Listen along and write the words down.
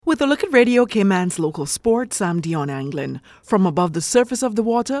With a look at Radio Cayman's local sports, I'm Dion Anglin. From above the surface of the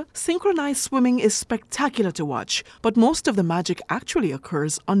water, synchronized swimming is spectacular to watch, but most of the magic actually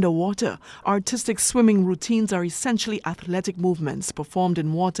occurs underwater. Artistic swimming routines are essentially athletic movements performed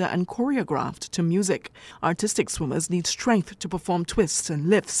in water and choreographed to music. Artistic swimmers need strength to perform twists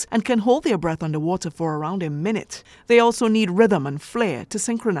and lifts and can hold their breath underwater for around a minute. They also need rhythm and flair to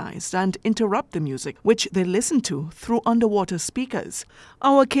synchronize and interrupt the music, which they listen to through underwater speakers.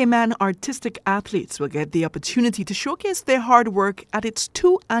 Our Cayman artistic athletes will get the opportunity to showcase their hard work at its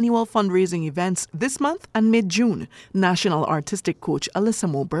 2 annual fundraising events this month and mid-June. National artistic coach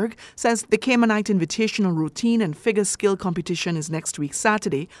Alyssa Moberg says the Caymanite Invitational Routine and Figure Skill Competition is next week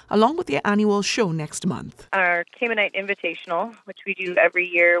Saturday, along with their annual show next month. Our Caymanite Invitational, which we do every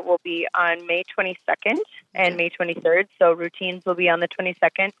year, will be on May 22nd and May 23rd. So routines will be on the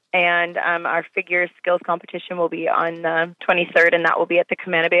 22nd, and our figure skills competition will be on the 23rd, and that will be at the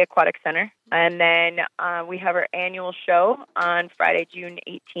Camana Bay Aquatic Center. And then we have our annual show on Friday, June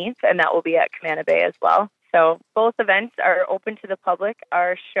 18th, and that will be at Camana Bay as well. So both events are open to the public.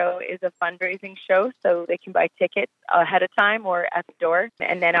 Our show is a fundraising show, so they can buy tickets ahead of time or at the door.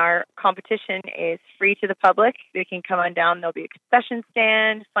 And then our competition is free to the public. They can come on down. There'll be a concession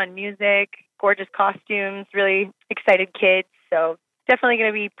stand, fun music, gorgeous costumes, really excited kids. So definitely going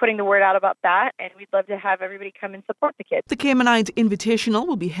to be putting the word out about that, and we'd love to have everybody come and support the kids. The Caymanite Invitational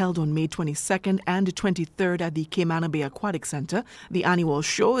will be held on May 22nd and 23rd at the Camana Bay Aquatic Center. The annual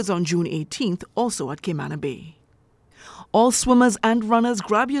show is on June 18th, also at Camana Bay. All swimmers and runners,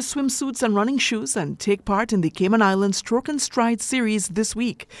 grab your swimsuits and running shoes and take part in the Cayman Islands Stroke and Stride series this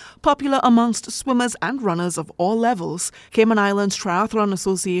week. Popular amongst swimmers and runners of all levels, Cayman Islands Triathlon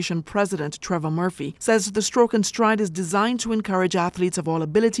Association President Trevor Murphy says the Stroke and Stride is designed to encourage athletes of all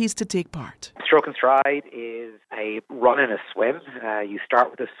abilities to take part. Stroke and Stride is a run and a swim. You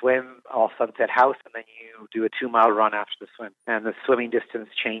start with a swim off Sunset House, and then you do a 2-mile run after the swim. And the swimming distance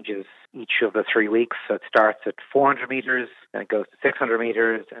changes each of the 3 weeks. So it starts at 400 meters, then it goes to 600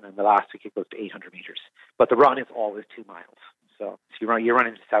 meters, and then the last week it goes to 800 meters. But the run is always 2 miles. So you run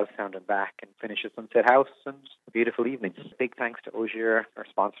into South Sound and back and finish at Sunset House, and a beautiful evening. Big thanks to Auger, our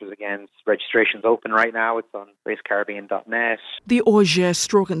sponsors again. Registration's open right now. It's on racecaribbean.net. The Auger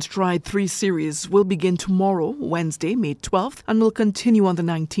Stroke and Stride 3 series will begin tomorrow, Wednesday, May 12th, and will continue on the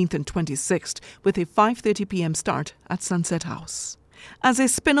 19th and 26th with a 5:30 p.m. start at Sunset House. As a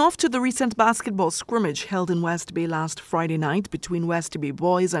spin-off to the recent basketball scrimmage held in West Bay last Friday night between West Bay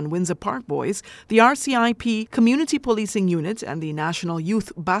boys and Windsor Park boys, the RCIP Community Policing Unit and the National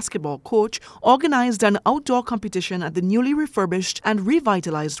Youth Basketball Coach organized an outdoor competition at the newly refurbished and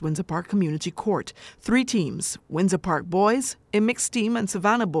revitalized Windsor Park Community Court. 3 teams, Windsor Park boys, a mixed team, and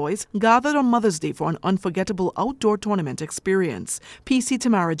Savannah boys, gathered on Mother's Day for an unforgettable outdoor tournament experience. PC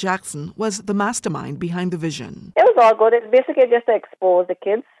Tamara Jackson was the mastermind behind the vision. It was all good. It's basically just to expose the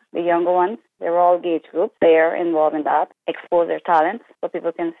kids, the younger ones. They were all age groups. They are involved in that. Expose their talents so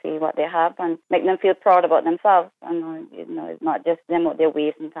people can see what they have and make them feel proud about themselves. And it's not just them out there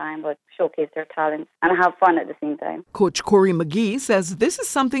wasting time, but showcase their talents and have fun at the same time. Coach Corey McGee says this is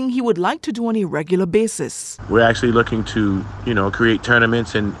something he would like to do on a regular basis. We're actually looking to, create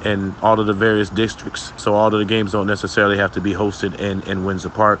tournaments in all of the various districts. So all of the games don't necessarily have to be hosted in Windsor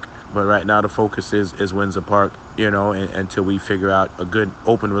Park. But right now the focus is Windsor Park, until we figure out a good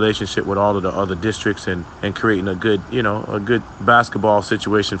open relationship with all of the other districts and creating a good basketball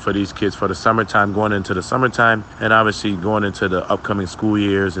situation for these kids for the summertime, going into the summertime, and obviously going into the upcoming school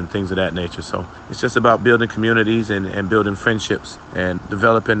years and things of that nature. So it's just about building communities and building friendships and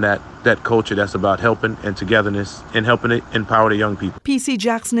developing that culture that's about helping and togetherness and helping it empower the young people. PC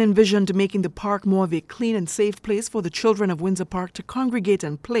Jackson envisioned making the park more of a clean and safe place for the children of Windsor Park to congregate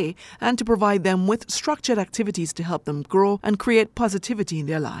and play, and to provide them with structured activities to help them grow and create positivity in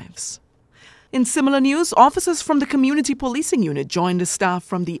their lives. In similar news, officers from the Community Policing Unit joined the staff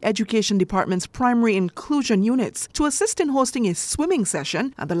from the Education Department's Primary Inclusion Units to assist in hosting a swimming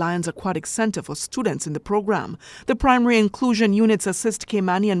session at the Lions Aquatic Center for students in the program. The Primary Inclusion Units assist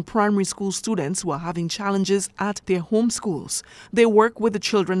Caymanian primary school students who are having challenges at their home schools. They work with the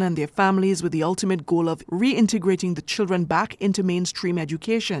children and their families with the ultimate goal of reintegrating the children back into mainstream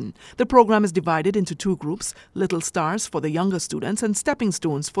education. The program is divided into 2 groups, Little Stars for the younger students and Stepping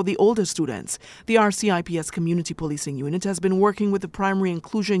Stones for the older students. The RCIPS Community Policing Unit has been working with the primary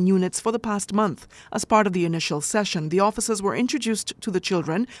inclusion units for the past month. As part of the initial session, the officers were introduced to the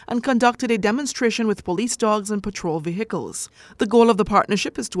children and conducted a demonstration with police dogs and patrol vehicles. The goal of the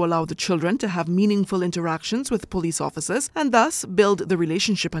partnership is to allow the children to have meaningful interactions with police officers and thus build the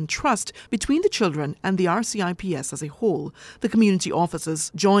relationship and trust between the children and the RCIPS as a whole. The community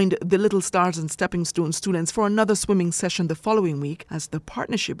officers joined the Little Stars and Stepping Stone students for another swimming session the following week as the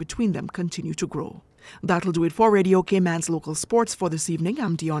partnership between them continue to grow. That'll do it for Radio Cayman's local sports for this evening.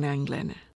 I'm Dion Anglin.